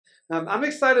I'm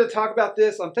excited to talk about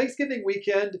this. On Thanksgiving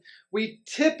weekend, we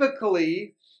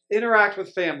typically interact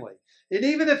with family. And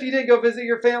even if you didn't go visit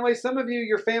your family, some of you,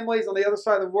 your family's on the other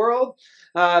side of the world.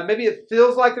 Maybe it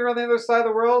feels like they're on the other side of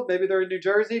the world. Maybe they're in New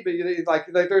Jersey, but like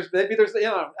there's maybe there's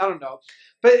I don't know.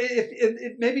 But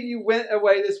if maybe you went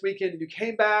away this weekend and you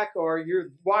came back, or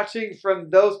you're watching from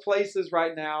those places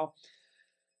right now,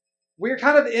 we're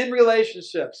kind of in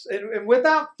relationships. And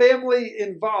without family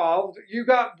involved, you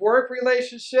got work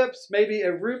relationships, maybe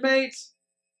a roommate,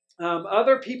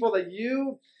 other people that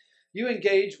you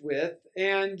engage with.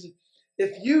 And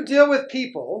if you deal with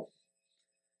people,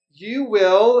 you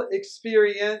will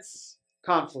experience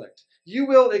conflict. You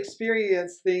will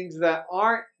experience things that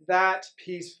aren't that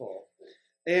peaceful.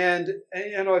 And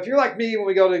if you're like me, when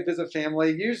we go to visit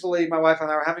family, usually my wife and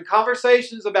I are having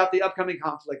conversations about the upcoming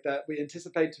conflict that we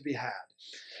anticipate to be had.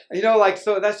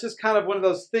 So that's just kind of one of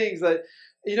those things that,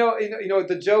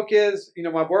 the joke is,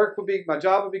 my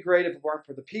job would be great if it weren't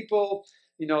for the people.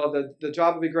 The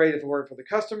job would be great if it weren't for the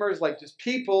customers. Like, just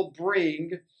people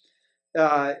bring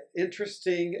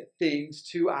interesting things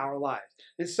to our lives.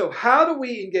 And so how do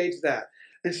we engage that?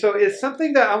 And so it's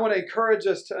something that I want to encourage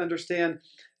us to understand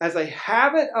as a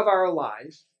habit of our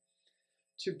life,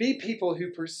 to be people who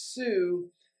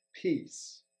pursue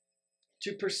peace.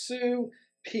 To pursue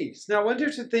peace. Now, one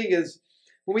interesting thing is,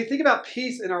 when we think about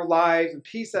peace in our lives and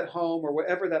peace at home or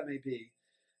whatever that may be,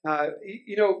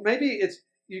 maybe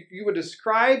you would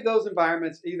describe those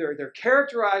environments, either they're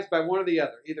characterized by one or the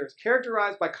other. Either it's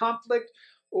characterized by conflict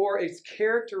or it's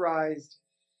characterized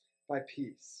by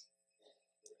peace.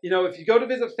 If you go to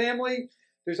visit family,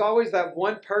 there's always that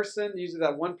one person, usually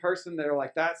that one person that are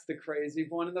like, that's the crazy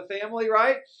one in the family,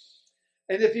 right?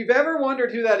 And if you've ever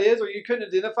wondered who that is, or you couldn't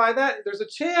identify that, there's a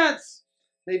chance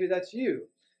maybe that's you.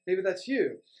 Maybe that's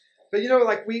you. But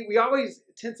we always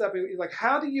tense up, and like,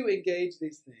 how do you engage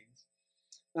these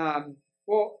things?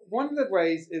 Well, one of the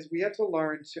ways is we have to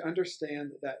learn to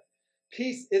understand that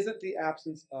peace isn't the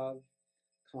absence of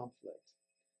conflict.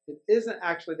 It isn't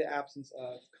actually the absence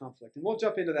of conflict. And we'll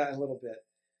jump into that in a little bit.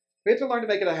 We have to learn to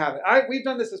make it a habit. We've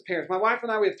done this as parents. My wife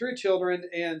and I, we have 3 children,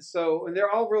 and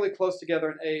they're all really close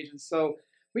together in age. And so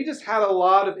we just had a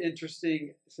lot of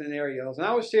interesting scenarios. And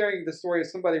I was sharing the story of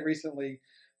somebody recently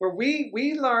where we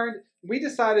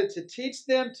decided to teach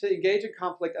them to engage in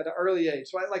conflict at an early age.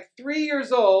 So at like 3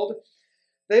 years old,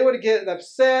 they would get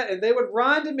upset and they would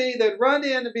run to me. They'd run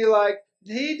in and be like,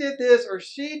 he did this or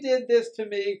she did this to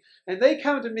me. And they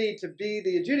come to me to be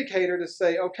the adjudicator, to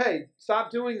say, okay, stop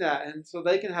doing that. And so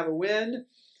they can have a win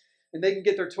and they can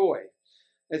get their toy.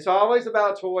 It's always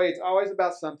about a toy. It's always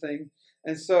about something.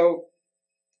 And so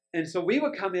we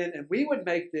would come in and we would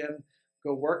make them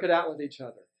go work it out with each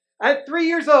other. At 3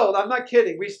 years old, I'm not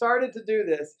kidding, we started to do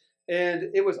this. And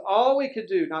it was all we could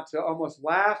do not to almost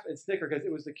laugh and snicker, because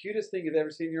it was the cutest thing you've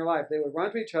ever seen in your life. They would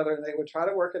run to each other and they would try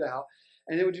to work it out.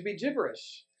 And it would be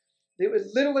gibberish. It would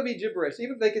literally be gibberish.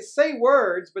 Even they could say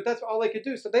words, but that's all they could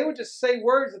do. So they would just say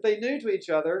words that they knew to each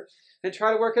other and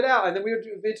try to work it out. And then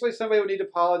eventually somebody would need to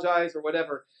apologize or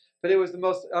whatever. But it was the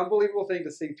most unbelievable thing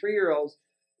to see 3-year-olds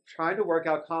trying to work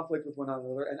out conflict with one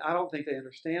another. And I don't think they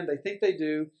understand. They think they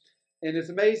do. And it's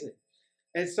amazing.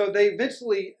 And so they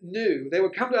eventually knew. They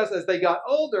would come to us as they got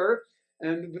older.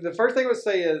 And the first thing they would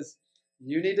say is,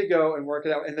 you need to go and work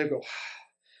it out. And they'd go,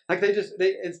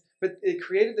 but it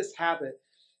created this habit,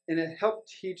 and it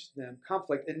helped teach them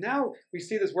conflict. And now we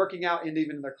see this working out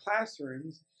even in their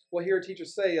classrooms. We'll hear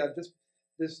teachers say,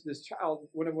 this child,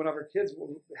 one of our kids,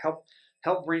 will help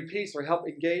bring peace or help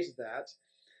engage that.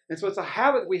 And so it's a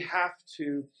habit we have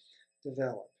to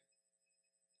develop.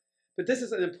 But this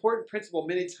is an important principle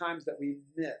many times that we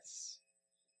miss.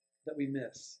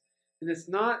 And it's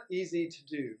not easy to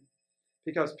do,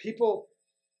 because people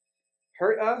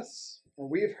hurt us or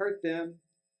we have hurt them.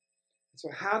 So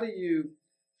how do you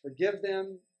forgive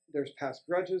them? There's past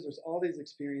grudges. There's all these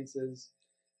experiences.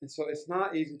 And so it's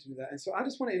not easy to do that. And so I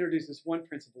just want to introduce this one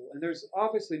principle. And there's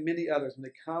obviously many others when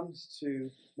it comes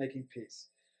to making peace.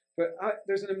 But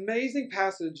there's an amazing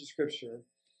passage of Scripture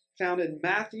found in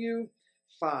Matthew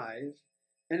 5.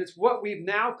 And it's what we've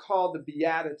now called the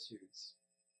Beatitudes.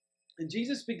 And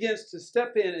Jesus begins to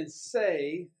step in and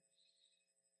say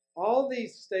all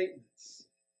these statements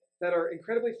that are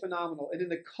incredibly phenomenal. And in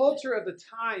the culture of the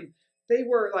time, they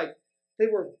were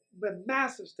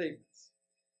massive statements.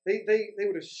 They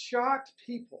would have shocked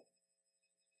people.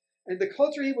 And the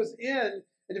culture he was in,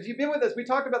 and if you've been with us, we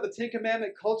talked about the Ten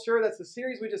Commandment culture. That's the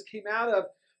series we just came out of,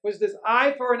 was this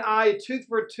eye for an eye, tooth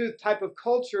for a tooth type of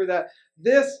culture, that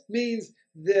this means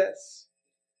this.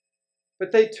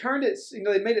 But they turned it,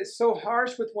 they made it so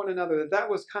harsh with one another that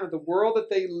was kind of the world that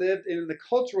they lived in. And the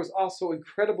culture was also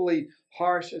incredibly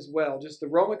harsh as well. Just the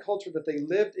Roman culture that they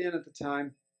lived in at the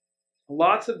time.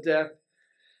 Lots of death,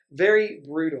 very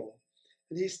brutal.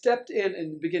 And he stepped in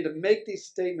and began to make these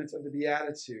statements of the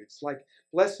Beatitudes, like,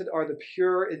 blessed are the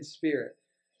pure in spirit.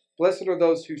 Blessed are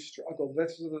those who struggle.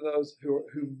 Blessed are those who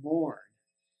mourn.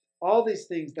 All these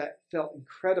things that felt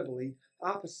incredibly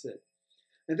opposite.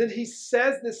 And then he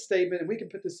says this statement, and we can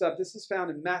put this up. This is found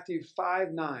in Matthew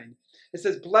 5:9. It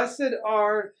says, blessed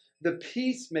are the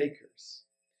peacemakers,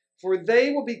 for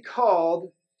they will be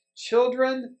called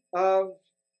children of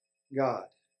God.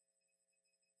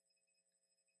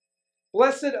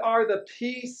 Blessed are the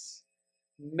peacemakers.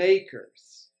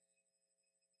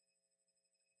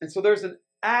 And so there's an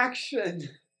action,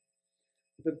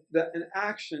 an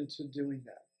action to doing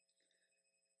that.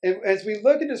 And as we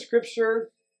look into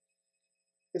Scripture,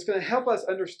 it's going to help us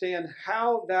understand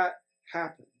how that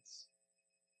happens.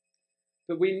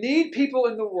 But we need people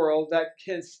in the world that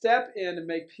can step in and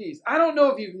make peace. I don't know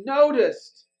if you've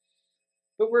noticed,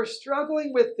 but we're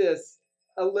struggling with this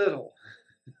a little.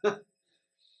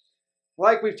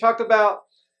 Like we've talked about,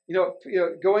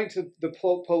 going to the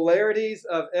polarities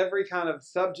of every kind of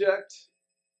subject.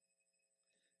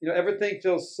 Everything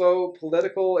feels so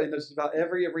political, and there's about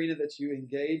every arena that you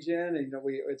engage in, and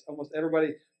it's almost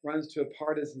everybody runs to a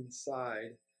partisan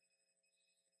side.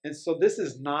 And so this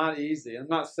is not easy. I'm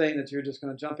not saying that you're just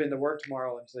going to jump into work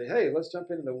tomorrow and say, hey, let's jump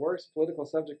into the worst political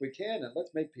subject we can and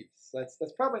let's make peace. That's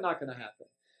probably not going to happen.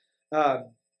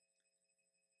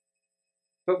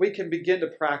 But we can begin to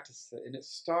practice it, and it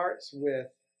starts with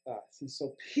us. And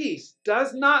so peace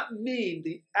does not mean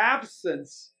the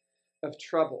absence of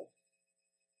trouble.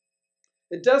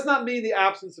 It does not mean the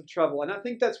absence of trouble. And I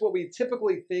think that's what we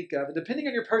typically think of. And depending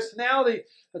on your personality,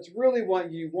 that's really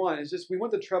what you want. It's just we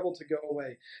want the trouble to go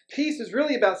away. Peace is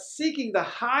really about seeking the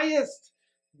highest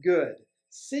good.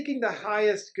 Seeking the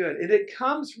highest good. And it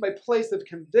comes from a place of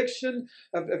conviction,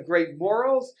 of great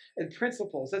morals and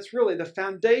principles. That's really the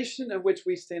foundation of which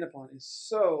we stand upon is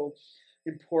so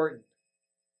important.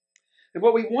 And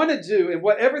what we want to do, and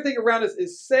what everything around us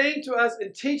is saying to us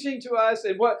and teaching to us,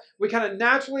 and what we kind of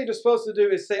naturally are supposed to do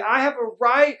is say, I have a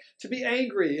right to be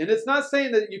angry. And it's not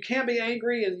saying that you can't be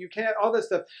angry and you can't, all this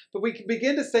stuff. But we can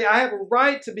begin to say, I have a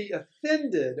right to be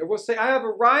offended. Or we'll say, I have a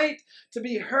right to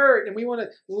be hurt. And we want to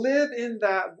live in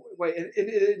that way. And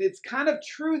it's kind of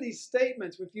true, these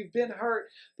statements, if you've been hurt.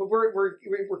 But we're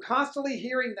constantly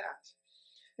hearing that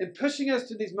and pushing us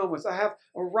to these moments. I have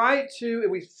a right to, and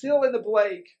we fill in the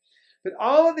blank. But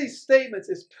all of these statements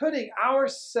is putting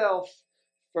ourself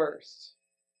first.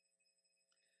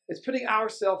 It's putting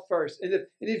ourselves first. And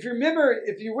if you remember,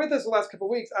 if you're with us the last couple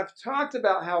of weeks, I've talked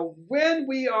about how when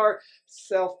we are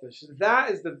selfish, that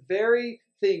is the very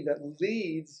thing that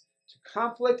leads to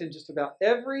conflict, and just about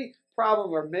every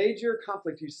problem or major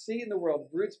conflict you see in the world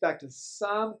roots back to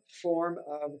some form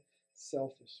of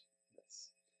selfishness.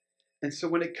 And so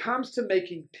when it comes to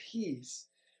making peace,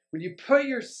 when you put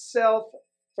yourself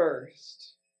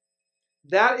first,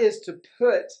 that is to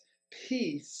put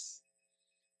peace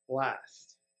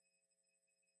last.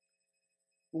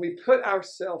 When we put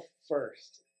ourselves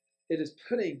first, it is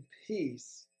putting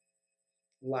peace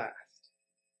last.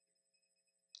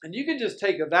 And you can just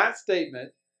take that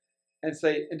statement and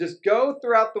say, and just go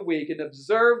throughout the week and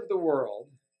observe the world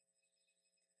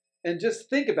and just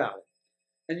think about it.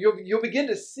 And you'll begin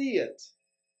to see it.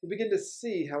 You'll begin to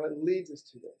see how it leads us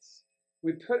to this.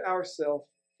 We put ourselves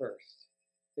first.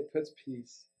 It puts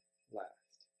peace last.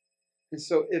 And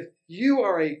so if you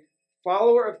are a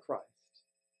follower of Christ,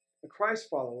 a Christ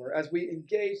follower, as we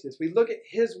engage this, we look at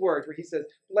his words where he says,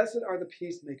 blessed are the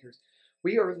peacemakers.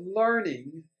 We are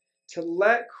learning to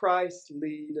let Christ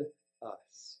lead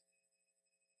us.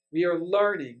 We are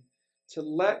learning to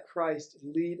let Christ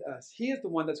lead us. He is the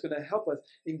one that's going to help us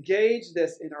engage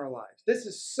this in our lives. This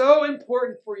is so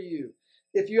important for you.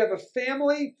 If you have a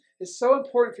family, it's so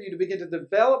important for you to begin to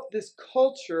develop this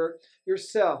culture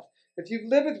yourself. If you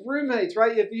live with roommates,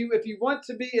 right? If you want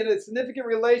to be in a significant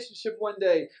relationship one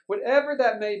day, whatever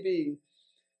that may be,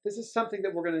 this is something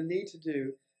that we're going to need to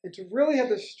do. And to really have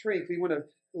the strength, we want to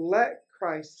let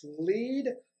Christ lead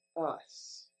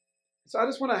us. So I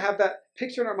just want to have that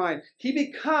picture in our mind. He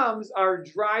becomes our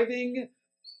driving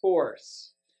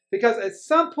force. Because at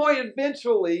some point,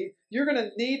 eventually, you're going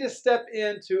to need to step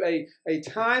into a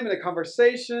time and a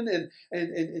conversation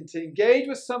and to engage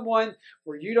with someone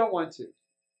where you don't want to.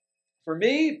 For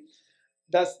me,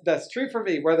 that's true for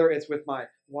me, whether it's with my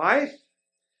wife.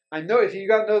 I know if you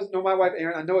guys know my wife,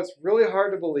 Erin, I know it's really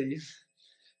hard to believe.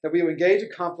 that we would engage in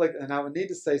conflict, and I would need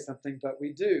to say something, but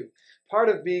we do. Part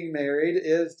of being married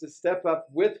is to step up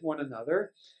with one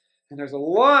another. And there's a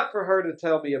lot for her to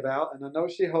tell me about, and I know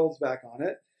she holds back on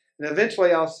it. And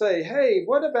eventually I'll say, hey,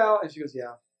 what about? And she goes,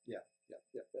 yeah.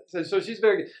 So she's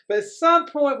very good. But at some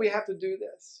point we have to do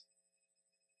this.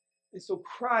 And so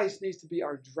Christ needs to be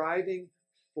our driving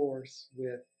force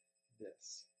with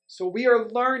this. So we are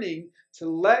learning to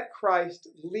let Christ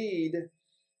lead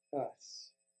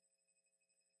us.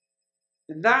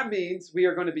 And that means we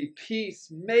are going to be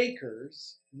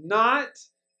peacemakers, not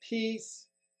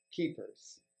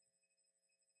peacekeepers.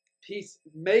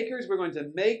 Peacemakers, we're going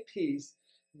to make peace,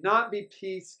 not be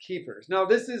peacekeepers. Now,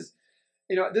 this is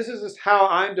just how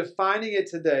I'm defining it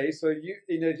today. So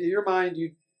in your mind,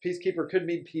 peacekeeper could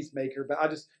mean peacemaker, but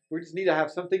we just need to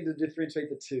have something to differentiate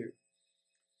the two.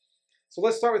 So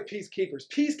let's start with peacekeepers.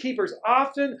 Peacekeepers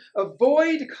often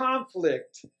avoid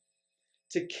conflict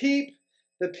to keep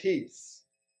the peace.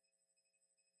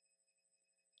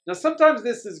 Now, sometimes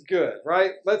this is good,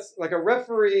 right? Like a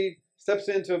referee steps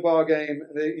into a ball game,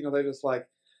 they just like,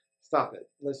 stop it.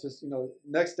 Let's just,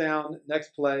 next down,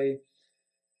 next play.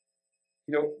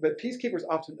 But peacekeepers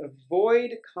often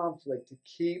avoid conflict to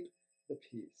keep the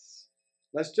peace.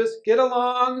 Let's just get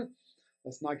along.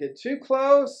 Let's not get too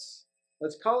close.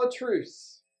 Let's call a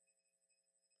truce.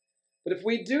 But if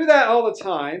we do that all the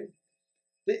time,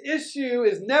 the issue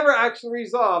is never actually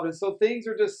resolved, and so things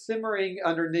are just simmering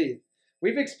underneath.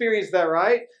 We've experienced that,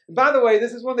 right? And by the way,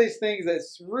 this is one of these things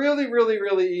that's really, really,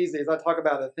 really easy as I talk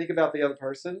about it. Think about the other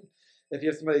person. If you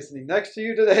have somebody sitting next to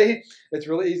you today, it's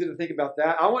really easy to think about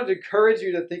that. I want to encourage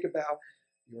you to think about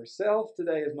yourself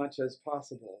today as much as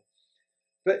possible.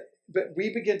 But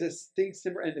we begin to think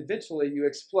simmer, and eventually you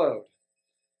explode.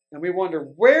 And we wonder,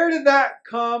 where did that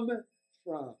come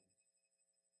from?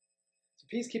 So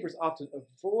peacekeepers often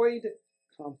avoid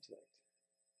conflict.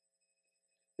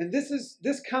 And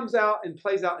this comes out and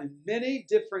plays out in many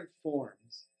different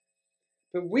forms.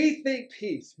 But we think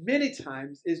peace, many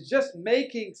times, is just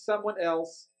making someone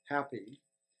else happy.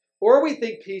 Or we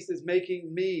think peace is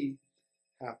making me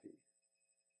happy.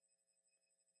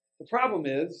 The problem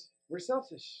is, we're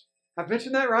selfish. I've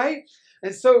mentioned that, right?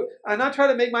 And so, I try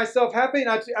to make myself happy, and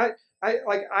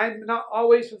I'm not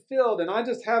always fulfilled, and I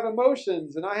just have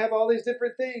emotions, and I have all these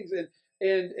different things, and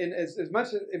as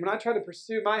much as when I try to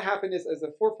pursue my happiness as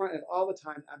a forefront and all the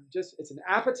time, it's an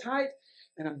appetite,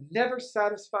 and I'm never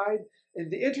satisfied. And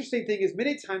the interesting thing is,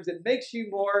 many times it makes you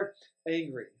more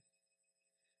angry.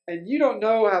 And you don't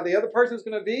know how the other person is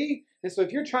going to be. And so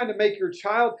if you're trying to make your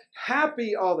child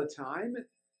happy all the time,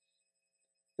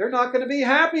 they're not going to be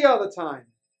happy all the time.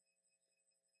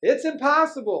 It's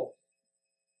impossible.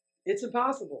 It's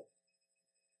impossible.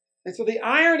 And so the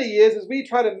irony is, as we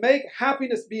try to make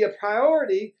happiness be a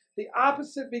priority, the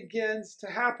opposite begins to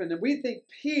happen. And we think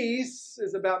peace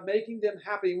is about making them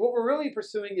happy. What we're really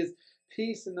pursuing is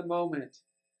peace in the moment.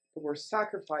 But we're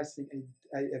sacrificing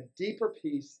a deeper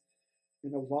peace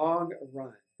in the long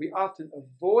run. We often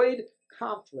avoid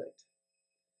conflict.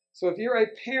 So if you're a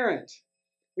parent,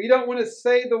 we don't want to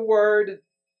say the word,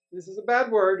 this is a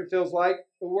bad word, it feels like,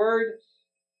 the word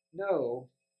no.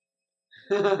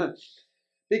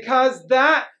 Because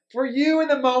that, for you in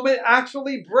the moment,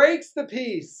 actually breaks the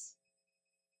peace.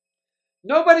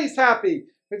 Nobody's happy.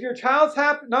 If your child's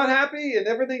not happy and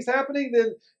everything's happening,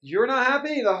 then you're not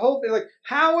happy. The whole thing, like,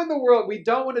 how in the world? We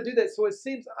don't want to do that. So it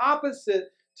seems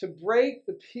opposite to break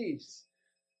the peace.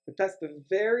 But that's the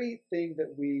very thing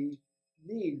that we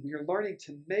need. We are learning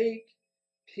to make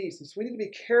peace. And so we need to be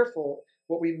careful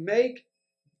what we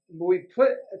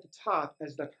put at the top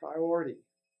as the priority.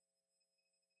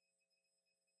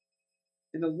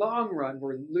 In the long run,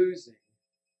 we're losing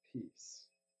peace.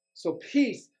 So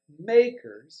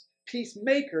peacemakers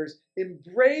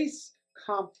embrace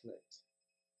conflict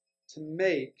to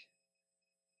make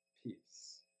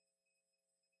peace.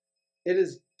 It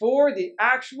is for the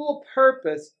actual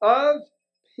purpose of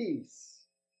peace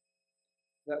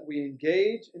that we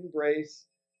embrace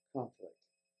conflict.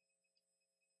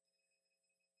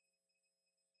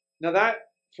 Now that,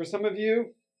 for some of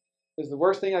you, is the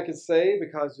worst thing I could say,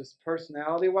 because just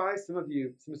personality-wise, some of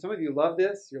you love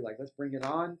this. You're like, let's bring it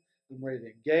on. I'm ready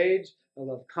to engage. I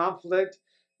love conflict.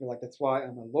 You're like, that's why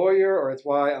I'm a lawyer, or it's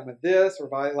why I'm a this, or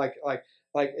by like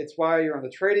it's why you're on the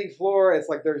trading floor. It's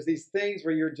like there's these things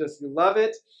where you love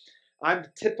it. I'm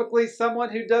typically someone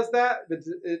who does that, but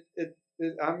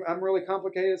I'm really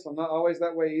complicated, so I'm not always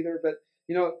that way either. But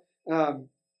and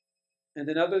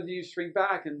then others of you shrink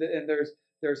back, and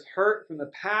there's hurt from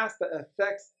the past that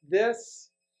affects this.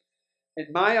 In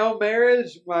my own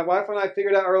marriage, my wife and I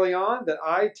figured out early on that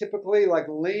I typically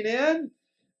lean in,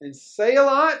 and say a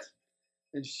lot,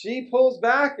 and she pulls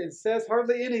back and says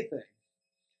hardly anything.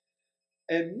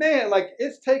 And man, like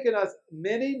it's taken us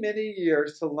many, many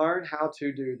years to learn how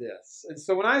to do this. And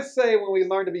so when I say when we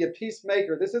learn to be a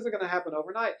peacemaker, this isn't going to happen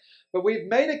overnight, but we've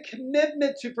made a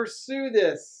commitment to pursue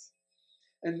this.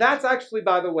 And that's actually,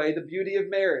 by the way, the beauty of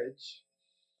marriage.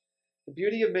 The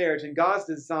beauty of marriage and God's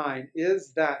design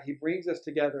is that He brings us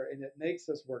together and it makes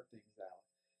us work things out.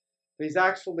 But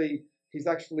He's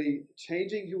actually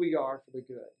changing who we are for the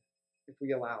good if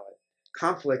we allow it.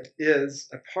 Conflict is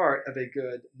a part of a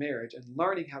good marriage and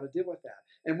learning how to deal with that.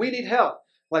 And we need help.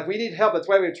 Like we need help. That's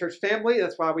why we have church family.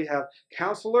 That's why we have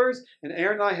counselors. And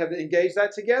Aaron and I have engaged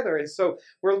that together. And so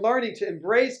we're learning to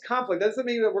embrace conflict. That doesn't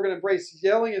mean that we're going to embrace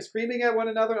yelling and screaming at one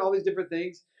another and all these different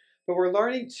things. But we're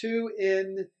learning to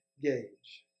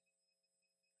engage.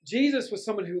 Jesus was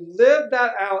someone who lived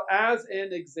that out as an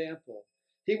example.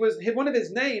 One of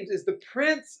his names is the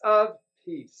Prince of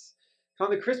Peace. On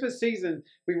the Christmas season,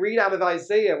 we read out of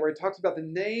Isaiah where it talks about the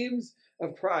names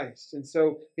of Christ. And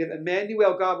so we have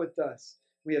Emmanuel, God with us.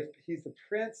 He's the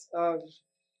Prince of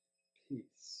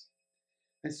Peace.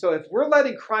 And so if we're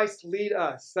letting Christ lead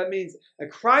us, that means a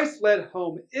Christ-led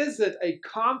home isn't a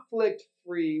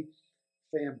conflict-free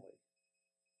family.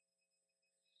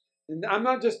 And I'm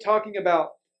not just talking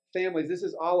about families. This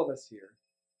is all of us here.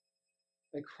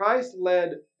 A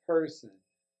Christ-led person,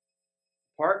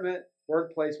 apartment,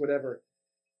 workplace, whatever,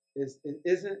 it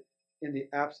isn't in the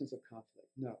absence of conflict.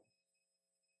 No.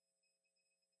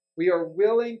 We are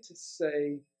willing to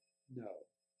say no.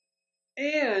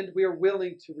 And we are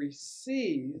willing to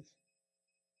receive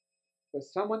what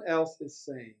someone else is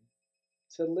saying,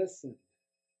 to listen.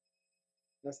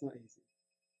 That's not easy.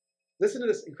 Listen to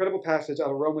this incredible passage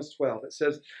out of Romans 12. It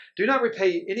says, "Do not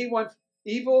repay anyone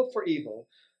evil for evil.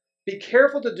 Be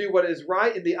careful to do what is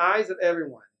right in the eyes of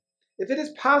everyone. If it is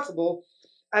possible,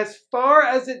 as far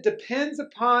as it depends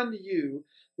upon you,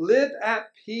 live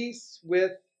at peace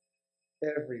with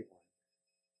everyone."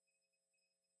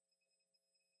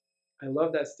 I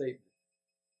love that statement.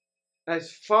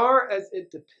 As far as it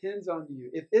depends on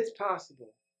you, if it's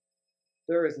possible,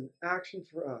 there is an action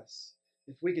for us.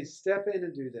 If we can step in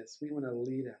and do this, we want to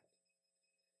lead out.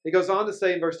 It goes on to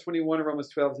say in verse 21 of Romans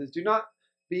 12, it says, "Do not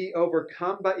be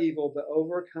overcome by evil, but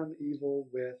overcome evil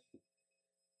with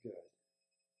good."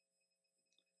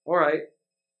 All right,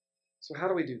 so how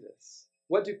do we do this?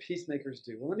 What do peacemakers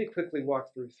do? Well, let me quickly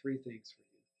walk through three things for you.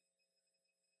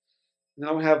 And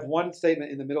I will have one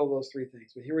statement in the middle of those three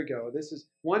things. But here we go.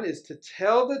 One is to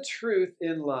tell the truth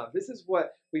in love. This is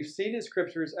what we've seen in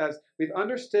scriptures as we've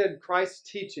understood Christ's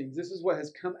teachings. This is what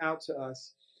has come out to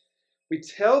us. We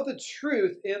tell the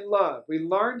truth in love. We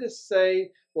learn to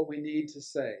say what we need to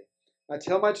say. I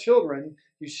tell my children,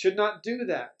 you should not do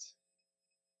that.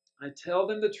 I tell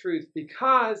them the truth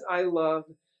because I love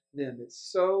them. It's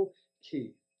so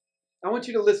key. I want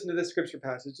you to listen to this scripture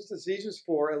passage. It's Ephesians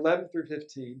 4, 11 through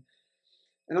 15.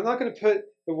 And I'm not going to put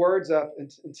the words up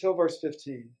until verse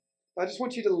 15. I just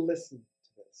want you to listen to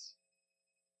this.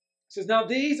 It says, "Now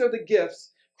these are the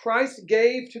gifts Christ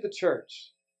gave to the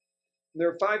church." And there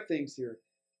are 5 things here: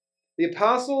 the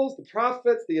apostles, the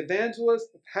prophets, the evangelists,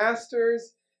 the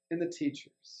pastors, and the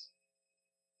teachers.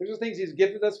 Those are things He's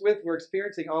gifted us with. We're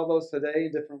experiencing all those today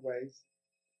in different ways.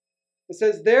 It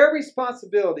says their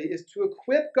responsibility is to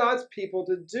equip God's people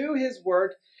to do His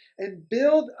work and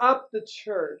build up the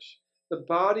church, the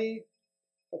body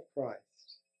of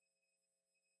Christ.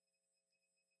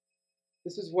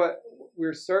 This is what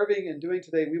we're serving and doing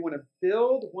today. We want to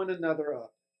build one another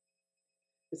up.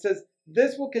 It says,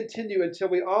 this will continue until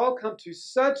we all come to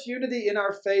such unity in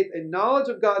our faith and knowledge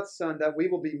of God's Son that we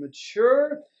will be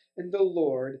mature in the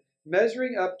Lord,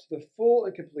 measuring up to the full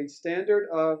and complete standard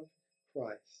of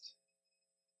Christ.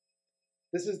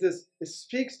 It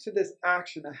speaks to this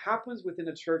action that happens within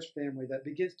a church family that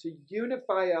begins to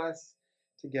unify us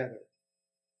together.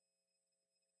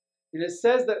 And it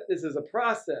says that this is a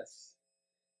process.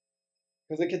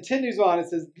 Because it continues on, it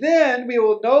says, then we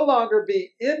will no longer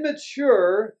be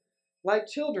immature like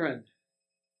children.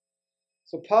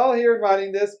 So Paul here in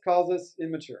writing this calls us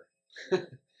immature.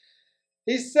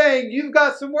 He's saying, you've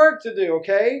got some work to do,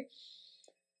 okay?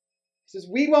 He says,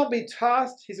 we won't be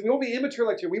tossed. He says, we won't be immature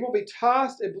like children. We won't be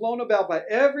tossed and blown about by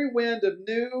every wind of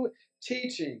new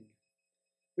teaching.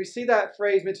 We see that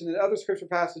phrase mentioned in other scripture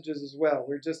passages as well.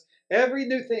 We're just, every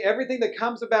new thing, everything that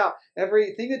comes about,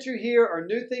 everything that you hear or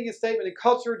new thing in statement in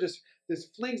culture just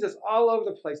flings us all over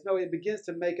the place. No, it begins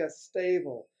to make us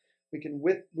stable. We can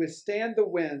withstand the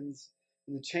winds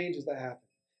and the changes that happen.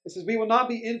 It says, we will not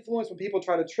be influenced when people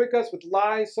try to trick us with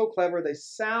lies so clever they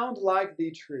sound like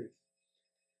the truth.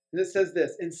 And it says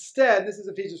this, instead, this is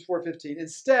Ephesians 4:15,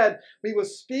 instead, we will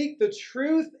speak the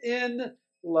truth in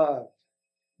love,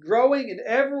 growing in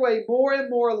every way more and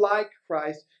more like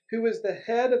Christ, who is the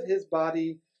head of his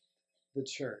body, the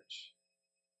church.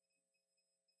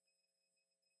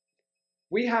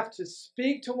 We have to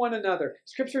speak to one another.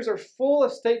 Scriptures are full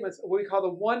of statements, what we call the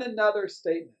one another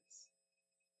statements.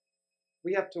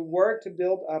 We have to work to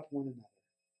build up one another.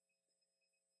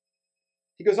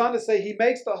 He goes on to say, he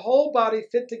makes the whole body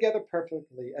fit together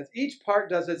perfectly. As each part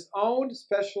does its own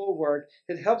special work,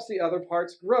 it helps the other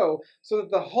parts grow so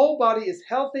that the whole body is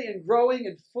healthy and growing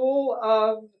and full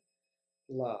of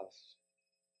love.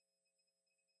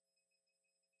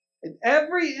 In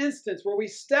every instance where we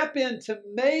step in to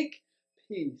make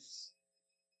peace,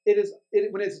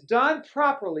 when it's done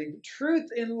properly, truth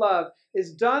in love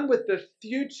is done with the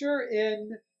future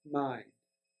in mind.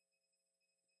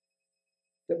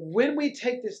 That when we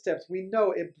take these steps, we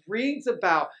know it brings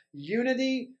about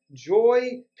unity,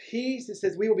 joy, peace. It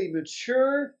says we will be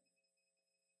mature.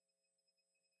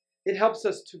 It helps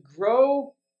us to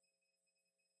grow.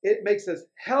 It makes us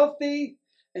healthy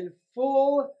and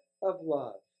full of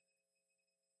love.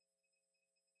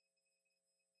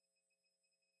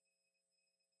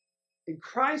 In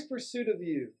Christ's pursuit of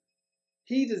you,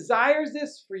 he desires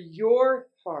this for your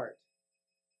heart,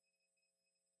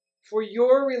 for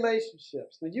your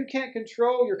relationships. Now, you can't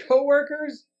control your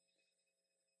coworkers,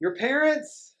 your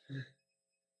parents.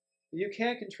 You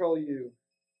can't control you.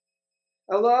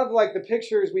 I love like the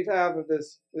pictures we have of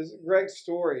this Greg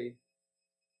story.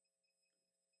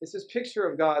 It's this picture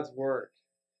of God's work.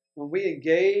 When we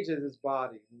engage in his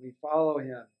body, when we follow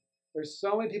him, there's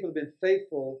so many people who have been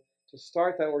faithful to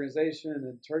start that organization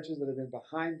and churches that have been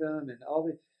behind them and all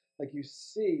the, like you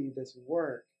see this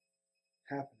work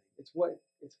happening. It's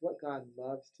what God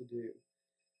loves to do.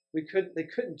 They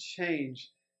couldn't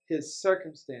change his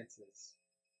circumstances,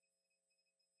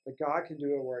 but God can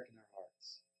do a work in our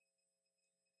hearts.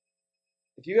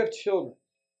 If you have children,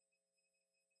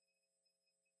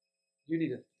 you need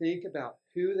to think about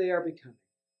who they are becoming.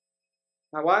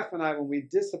 My wife and I, when we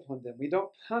discipline them, we don't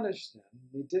punish them,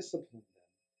 we discipline them.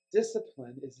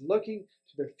 Discipline is looking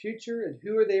to their future and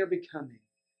who they are becoming.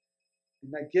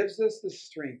 And that gives us the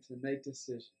strength to make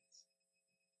decisions.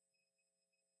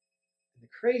 And the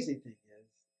crazy thing is,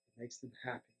 it makes them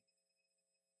happy.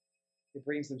 It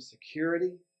brings them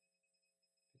security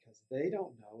because they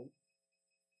don't know.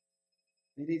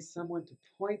 They need someone to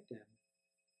point them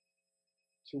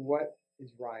to what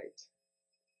is right,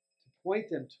 to point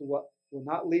them to what will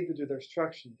not lead them to their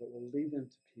destruction, but will lead them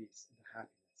to peace and to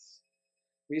happiness.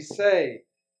 We say,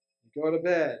 you go to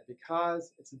bed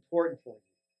because it's important for you.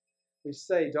 We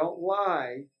say, don't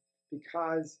lie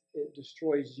because it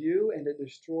destroys you and it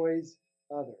destroys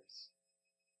others.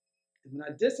 And when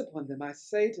I discipline them, I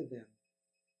say to them,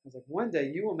 I was like, one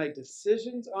day you will make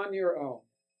decisions on your own.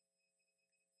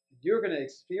 You're going to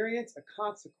experience a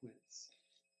consequence.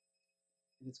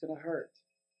 And it's going to hurt.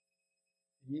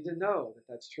 You need to know that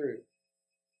that's true.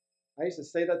 I used to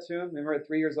say that to him. Remember at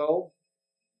 3 years old?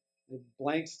 A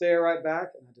blank stare right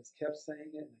back, and I just kept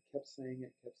saying it, and I kept saying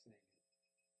it, kept saying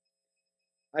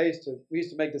it. We used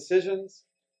to make decisions.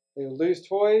 They would lose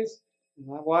toys, and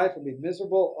my wife would be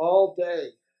miserable all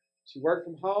day. She worked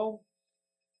from home,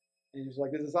 and she was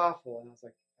like, this is awful. And I was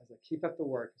like, keep up the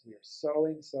work, because we are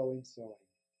sowing, sowing, sowing.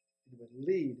 And it would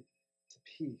lead to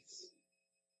peace.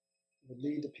 It would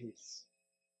lead to peace.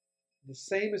 The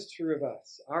same is true of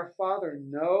us. Our Father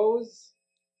knows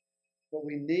what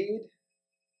we need.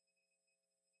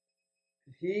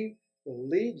 He will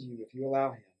lead you if you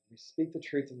allow him. We speak the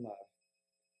truth in love.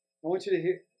 I want you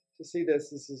to see this.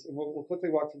 This is, and we'll quickly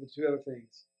walk through the two other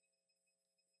things.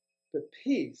 The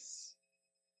peace,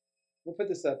 we'll put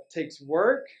this up, takes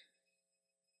work.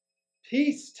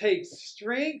 Peace takes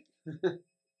strength.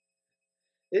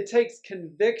 It takes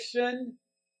conviction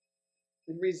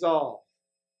and resolve.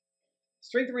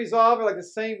 Strength and resolve are like the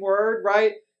same word,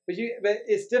 right? But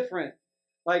it's different.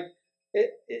 Like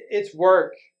it's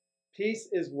work. Peace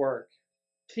is work.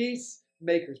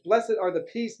 Peacemakers. Blessed are the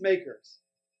peacemakers.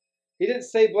 He didn't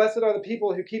say blessed are the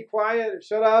people who keep quiet and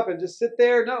shut up and just sit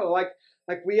there. No, like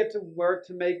we have to work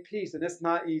to make peace, and it's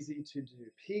not easy to do.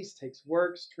 Peace takes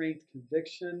work, strength,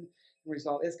 conviction, and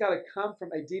resolve. It's got to come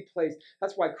from a deep place.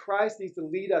 That's why Christ needs to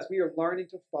lead us. We are learning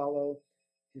to follow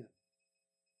him.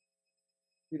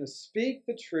 You're going to speak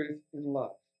the truth in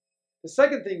love. The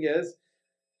second thing is,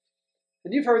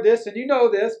 and you've heard this and you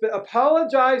know this, but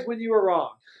apologize when you are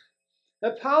wrong.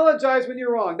 Apologize when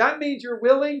you're wrong. That means you're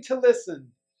willing to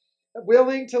listen.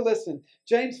 Willing to listen.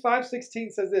 James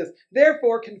 5:16 says this,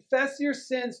 therefore confess your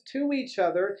sins to each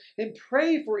other and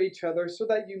pray for each other so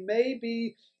that you may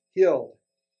be healed.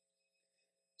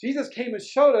 Jesus came and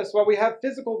showed us while we have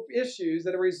physical issues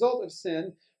that are a result of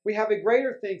sin, we have a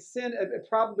greater thing, sin, a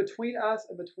problem between us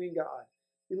and between God.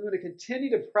 And we're going to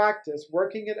continue to practice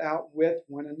working it out with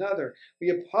one another. We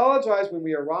apologize when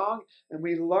we are wrong, and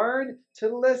we learn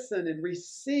to listen and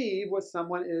receive what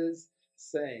someone is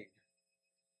saying.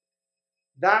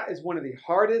 That is one of the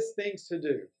hardest things to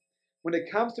do. When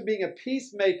it comes to being a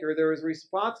peacemaker, there is a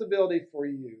responsibility for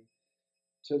you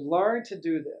to learn to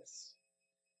do this.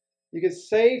 You can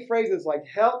say phrases like,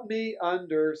 help me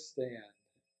understand.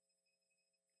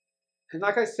 And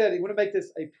like I said, you want to make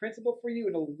this a principle for you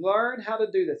and to learn how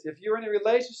to do this. If you're in a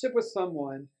relationship with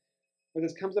someone where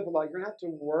this comes up a lot, you're going to have to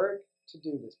work to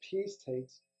do this. Peace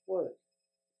takes work.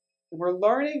 And we're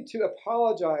learning to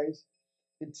apologize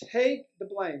and take the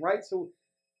blame, right? So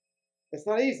it's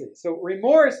not easy. So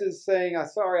remorse is saying, I'm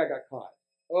sorry I got caught.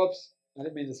 Oops, I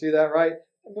didn't mean to do that, right?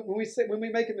 When we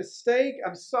make a mistake,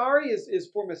 I'm sorry is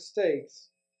for mistakes.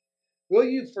 Will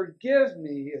you forgive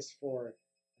me is for a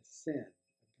sin,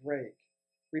 a break.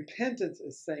 Repentance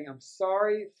is saying, I'm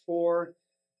sorry for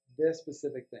this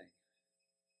specific thing.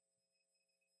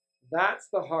 That's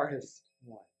the hardest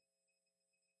one.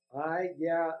 I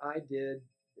did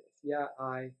this. Yeah,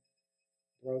 I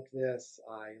broke this.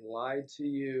 I lied to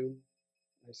you.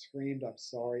 I screamed, I'm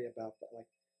sorry about that. Like,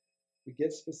 we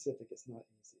get specific, it's not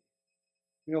easy.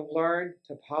 We want to learn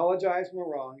to apologize when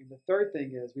we're wrong. And the third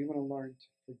thing is we want to learn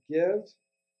to forgive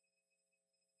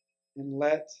and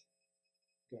let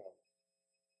go.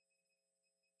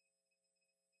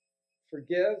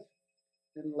 Forgive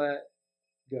and let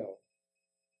go.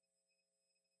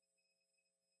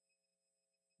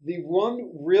 The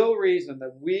one real reason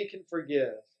that we can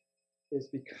forgive is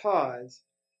because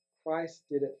Christ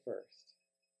did it first.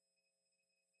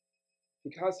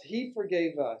 Because he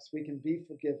forgave us, we can be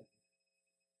forgiven.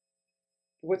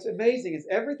 What's amazing is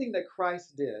everything that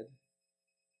Christ did,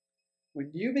 when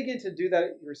you begin to do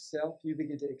that yourself, you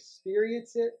begin to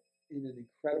experience it in an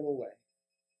incredible way.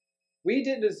 We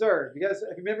didn't deserve. You guys,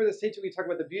 if you remember this teaching, we talked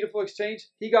about the beautiful exchange.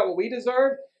 He got what we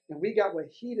deserved, and we got what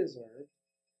he deserved,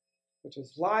 which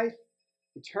was life,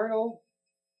 eternal,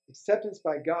 acceptance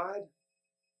by God,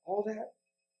 all that.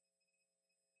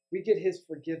 We get his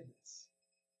forgiveness.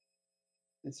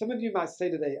 And some of you might say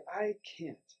today, I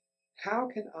can't. How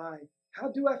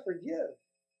do I forgive?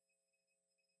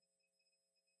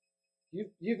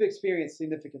 You've experienced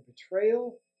significant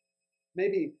betrayal,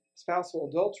 maybe spousal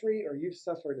adultery, or you've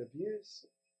suffered abuse,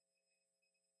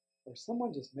 or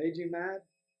someone just made you mad.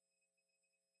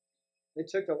 They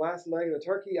took the last leg of the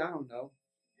turkey. I don't know.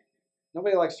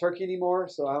 Nobody likes turkey anymore,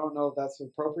 so I don't know if that's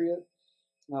appropriate.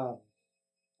 I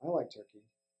like turkey.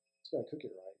 Just gotta cook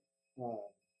it right.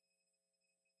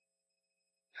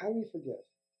 How do we forgive?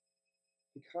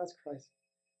 Because Christ,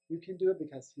 you can do it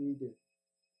because he did.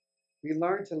 We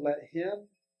learn to let him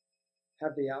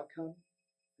have the outcome,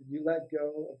 and you let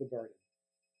go of the burden.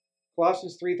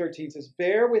 Colossians 3:13 says,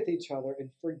 bear with each other and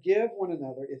forgive one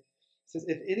another. It says,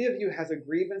 if any of you has a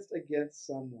grievance against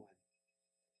someone.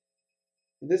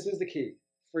 And this is the key.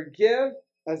 Forgive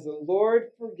as the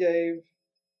Lord forgave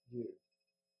you.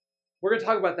 We're going to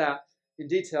talk about that in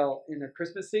detail in the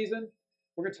Christmas season.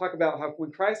 We're going to talk about how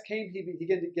when Christ came, he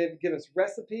began to give us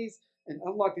recipes and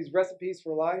unlock these recipes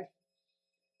for life.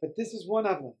 But this is one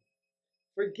of them.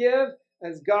 Forgive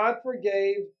as God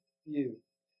forgave you.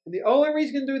 And the only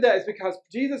reason you can do that is because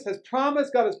Jesus has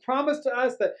promised, God has promised to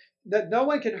us that no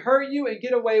one can hurt you and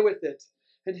get away with it.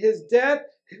 And his death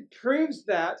proves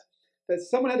that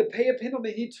someone had to pay a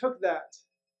penalty. He took that.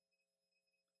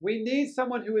 We need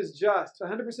someone who is just,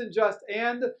 100% just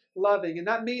and loving. And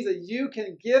that means that you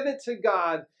can give it to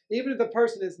God, even if the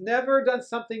person has never done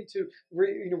something to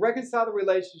reconcile the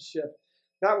relationship.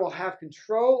 That will have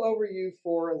control over you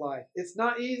for life. It's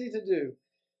not easy to do,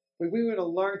 but we want to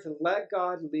learn to let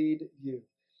God lead you.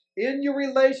 In your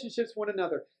relationships with one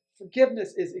another,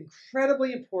 forgiveness is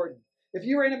incredibly important. If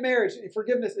you are in a marriage,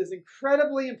 forgiveness is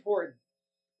incredibly important.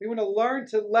 We want to learn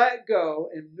to let go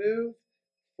and move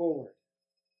forward.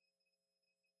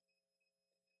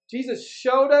 Jesus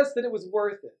showed us that it was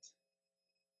worth it.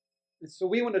 And so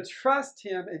we want to trust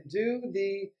him and do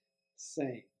the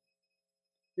same.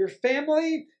 Your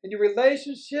family and your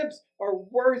relationships are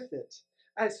worth it.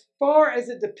 As far as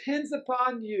it depends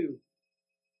upon you,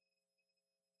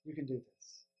 you can do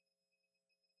this.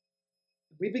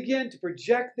 We begin to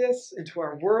project this into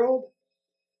our world,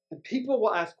 and people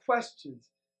will ask questions.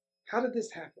 How did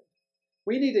this happen?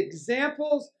 We need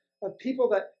examples of people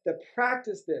that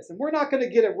practice this. And we're not going to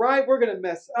get it right. We're going to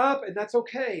mess up, and that's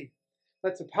okay.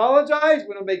 Let's apologize. We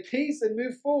want to make peace and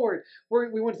move forward.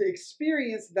 We want to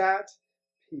experience that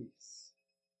peace.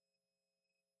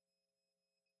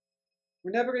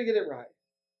 We're never going to get it right,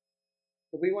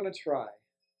 but we want to try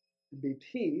and be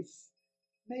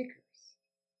peacemakers.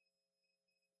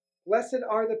 Blessed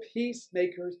are the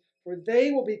peacemakers, for they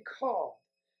will be called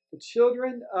the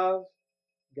children of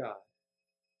God.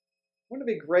 Wouldn't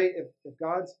it be great if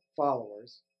God's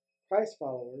followers, Christ's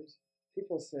followers,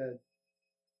 people said,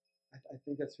 I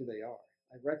think that's who they are.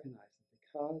 I recognize them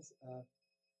because of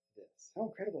this. How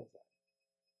incredible is that?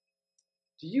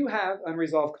 Do you have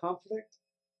unresolved conflict?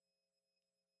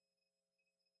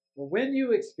 Well, when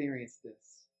you experience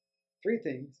this, 3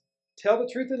 things. Tell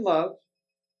the truth in love.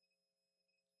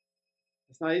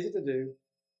 It's not easy to do.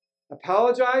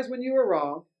 Apologize when you are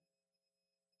wrong.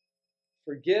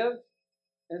 Forgive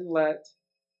and let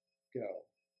go.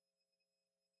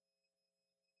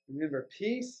 Remember,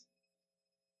 peace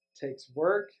takes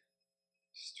work,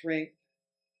 strength,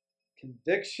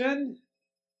 conviction,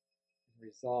 and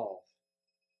resolve.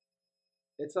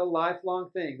 It's a lifelong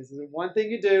thing. This isn't one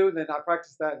thing you do, then I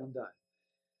practice that and I'm done.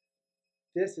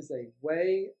 This is a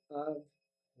way of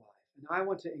life. And I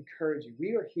want to encourage you.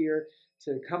 We are here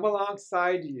to come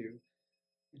alongside you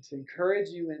and to encourage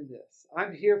you in this.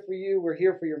 I'm here for you. We're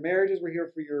here for your marriages. We're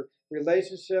here for your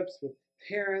relationships with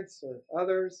parents or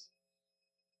others.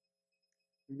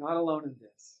 You're not alone in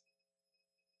this.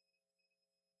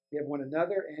 You have one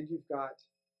another and you've got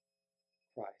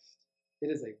Christ.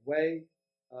 It is a way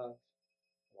of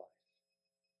life.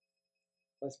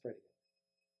 Let's pray together.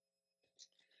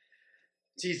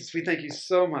 Jesus, we thank you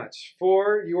so much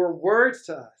for your words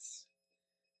to us.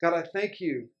 God, I thank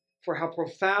you for how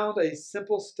profound a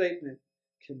simple statement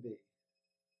can be.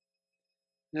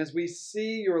 And as we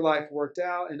see your life worked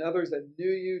out and others that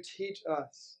knew you teach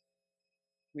us,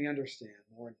 we understand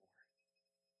more and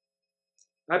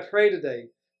more. I pray today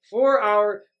for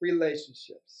our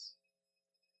relationships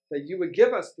that you would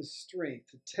give us the strength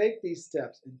to take these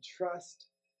steps and trust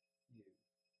you.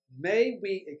 May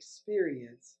we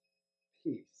experience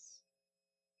peace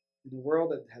in a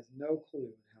world that has no clue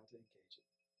on how to engage it.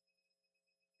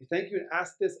 We thank you and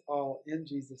ask this all in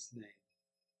Jesus' name.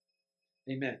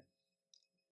 Amen.